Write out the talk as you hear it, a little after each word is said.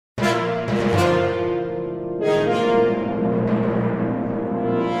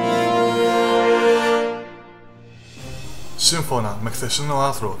Σύμφωνα με χθεσινό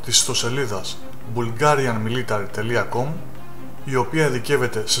άρθρο της ιστοσελίδας bulgarianmilitary.com, η οποία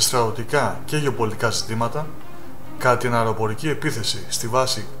ειδικεύεται σε στρατιωτικά και γεωπολιτικά ζητήματα, κατά την αεροπορική επίθεση στη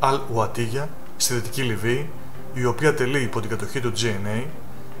βάση Al-Watiya στη Δυτική Λιβύη, η οποία τελεί υπό την κατοχή του GNA,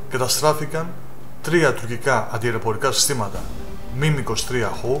 καταστράφηκαν 3 τουρκικά αντιαεροπορικά συστήματα MIM-23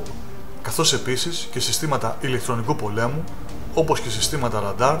 Hawk, καθώς επίσης και συστήματα ηλεκτρονικού πολέμου, όπως και συστήματα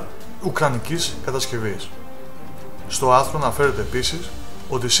ραντάρ ουκρανικής κατασκευής. Στο άρθρο αναφέρεται επίσης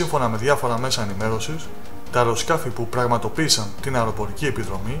ότι σύμφωνα με διάφορα μέσα ενημέρωσης, τα αεροσκάφη που πραγματοποίησαν την αεροπορική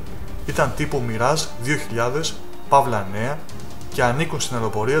επιδρομή ήταν τύπου Mirage 2000-9 και ανήκουν στην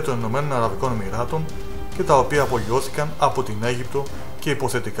αεροπορία των Ηνωμένων Αραβικών Εμιράτων και τα οποία απογειώθηκαν από την Αίγυπτο και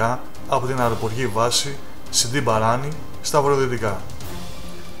υποθετικά από την αεροπορική βάση Sidi-Barani στα βορειοδυτικά.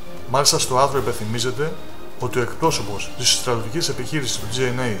 Μάλιστα στο άρθρο υπενθυμίζεται ότι ο εκπρόσωπος της στρατιωτικής επιχείρησης του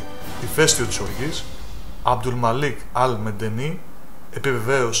GNA ηφαίστειο της οργής, Abdulmalik Al-Medeni,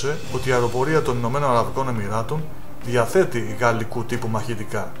 επιβεβαίωσε ότι η αεροπορία των Ηνωμένων Αραβικών Εμιράτων διαθέτει γαλλικού τύπου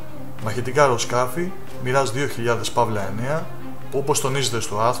μαχητικά αεροσκάφη Mirage 2000-9 που, όπως τονίζεται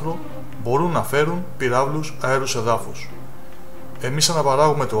στο άρθρο, μπορούν να φέρουν πυράβλους αέρους εδάφους. Εμείς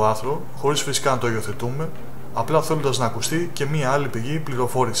αναπαράγουμε το άρθρο χωρίς φυσικά να το υιοθετούμε, απλά θέλοντας να ακουστεί και μία άλλη πηγή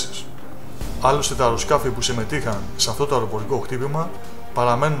πληροφόρησης. Άλλωστε τα αεροσκάφη που συμμετείχαν σε αυτό το αεροπορικό χτύπημα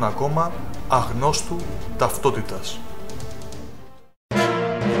παραμένουν ακόμα αγνώστου ταυτότητας.